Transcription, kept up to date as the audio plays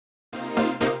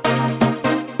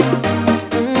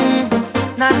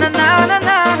na na na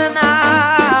na na na.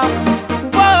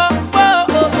 Whoa, whoa,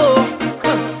 whoa, whoa.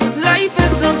 Huh. Life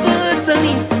is so good to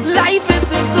me. Life is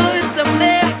so good to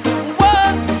me. Whoa,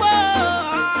 whoa,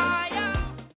 yeah.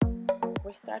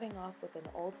 We're starting off with an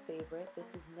old favorite. This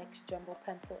is NYX Jumbo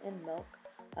Pencil in Milk.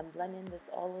 I'm blending this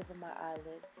all over my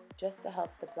eyelid just to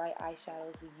help the bright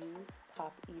eyeshadows we use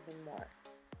pop even more.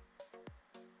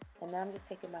 And now I'm just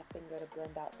taking my finger to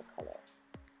blend out the color.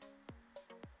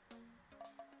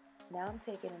 Now I'm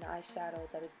taking an eyeshadow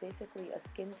that is basically a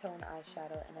skin tone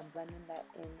eyeshadow and I'm blending that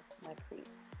in my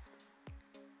crease.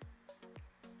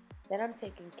 Then I'm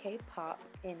taking K-Pop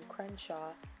in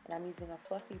Crenshaw and I'm using a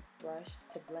fluffy brush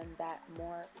to blend that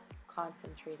more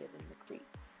concentrated in the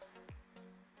crease.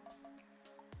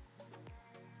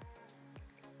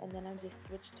 And then I'm just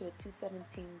switched to a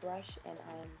 217 brush and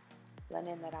I'm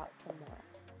blending that out some more.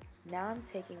 Now I'm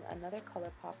taking another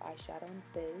ColourPop eyeshadow in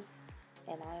Fizz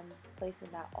and I'm placing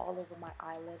that all over my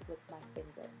eyelid with my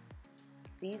finger.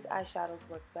 These eyeshadows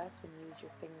work best when you use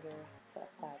your finger to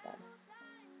apply them.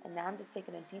 And now I'm just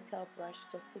taking a detail brush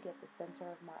just to get the center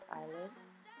of my eyelid.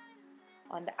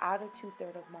 On the outer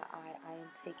 2/3 of my eye, I am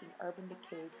taking Urban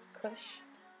Decay's Kush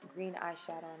green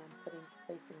eyeshadow and I'm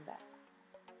placing that.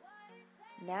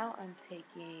 Now I'm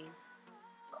taking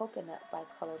Coconut by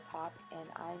ColourPop and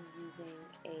I'm using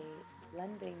a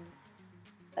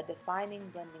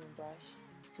defining blending brush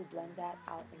to blend that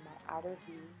out in my outer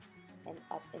V and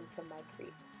up into my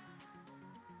crease.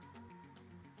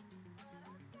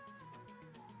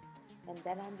 And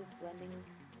then I'm just blending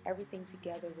everything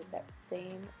together with that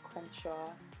same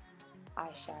Crenshaw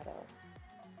eyeshadow.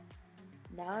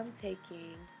 Now I'm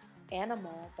taking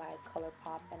Animal by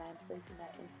ColourPop and I'm placing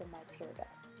that into my tear duct.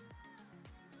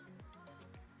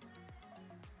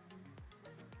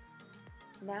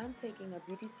 Now I'm taking a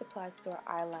beauty supply store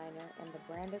eyeliner and the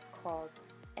brand is called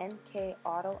NK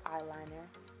Auto Eyeliner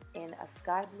in a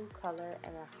sky blue color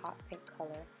and a hot pink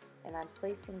color and I'm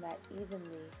placing that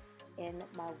evenly in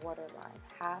my waterline,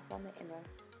 half on the inner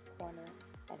corner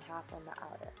and half on the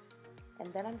outer.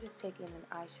 And then I'm just taking an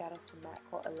eyeshadow from MAC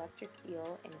called Electric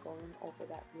Eel and going over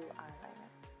that blue eyeliner.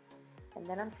 And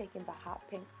then I'm taking the hot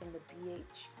pink from the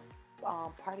BH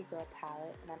Party Girl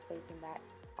palette and I'm placing that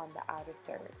on the outer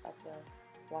third of the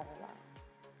waterline.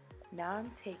 Now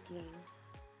I'm taking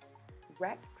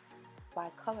Rex by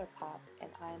ColourPop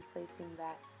and I'm placing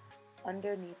that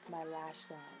underneath my lash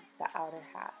line, the outer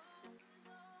half.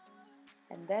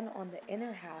 And then on the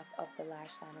inner half of the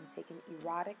lash line, I'm taking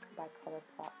Erotic by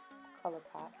ColourPop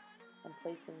and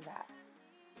placing that.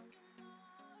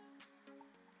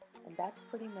 And that's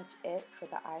pretty much it for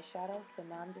the eyeshadow. So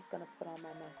now I'm just going to put on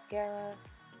my mascara,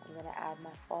 I'm going to add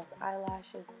my false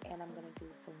eyelashes, and I'm going to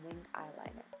do some wing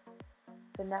eyeliner.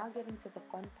 So now getting to the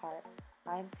fun part,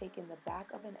 I'm taking the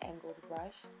back of an angled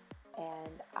brush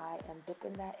and I am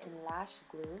dipping that in lash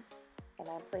glue and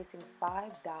I'm placing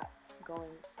 5 dots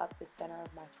going up the center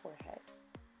of my forehead.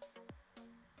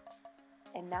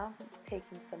 And now I'm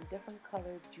taking some different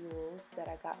colored jewels that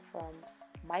I got from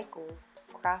Michael's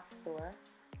craft store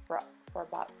for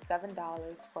about $7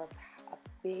 for a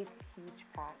big, huge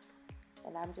pack.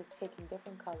 And I'm just taking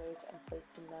different colors and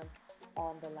placing them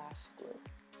on the lash glue.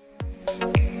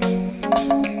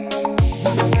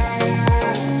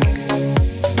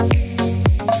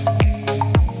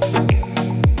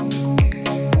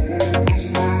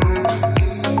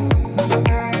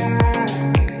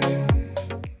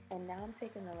 And now I'm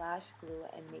taking the lash glue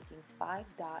and making 5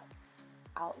 dots,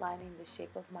 outlining the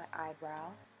shape of my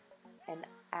eyebrow and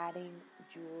adding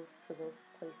jewels to those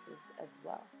places as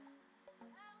well.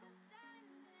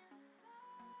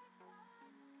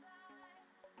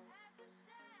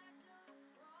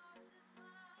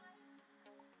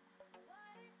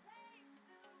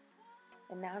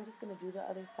 And now I'm just going to do the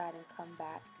other side and come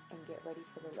back and get ready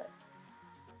for the lips.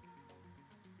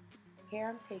 Here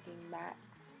I'm taking MAC's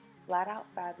Flat Out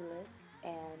Fabulous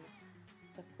and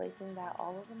placing that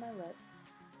all over my lips.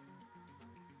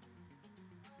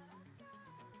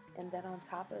 And then on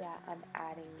top of that, I'm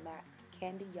adding MAC's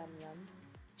Candy Yum Yum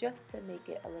just to make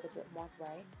it a little bit more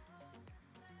bright.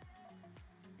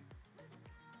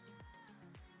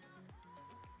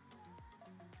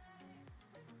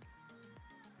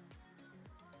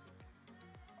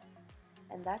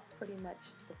 And that's pretty much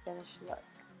the finished look.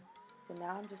 So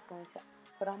now I'm just going to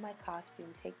put on my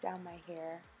costume, take down my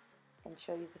hair, and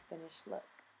show you the finished look.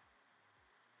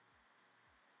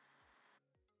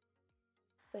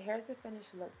 So here's the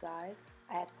finished look, guys.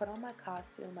 I had put on my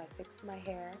costume, I fixed my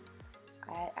hair,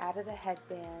 I had added a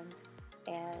headband,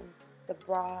 and the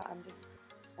bra,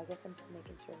 I guess I'm just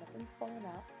making sure nothing's falling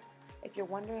out. If you're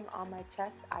wondering, on my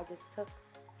chest, I just took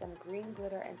some green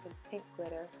glitter and some pink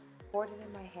glitter, poured it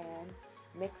in my hand,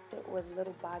 mixed it with a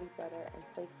little body butter, and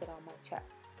placed it on my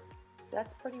chest. So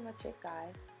that's pretty much it,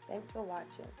 guys. Thanks for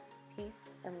watching. Peace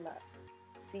and love.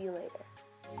 See you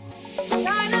later.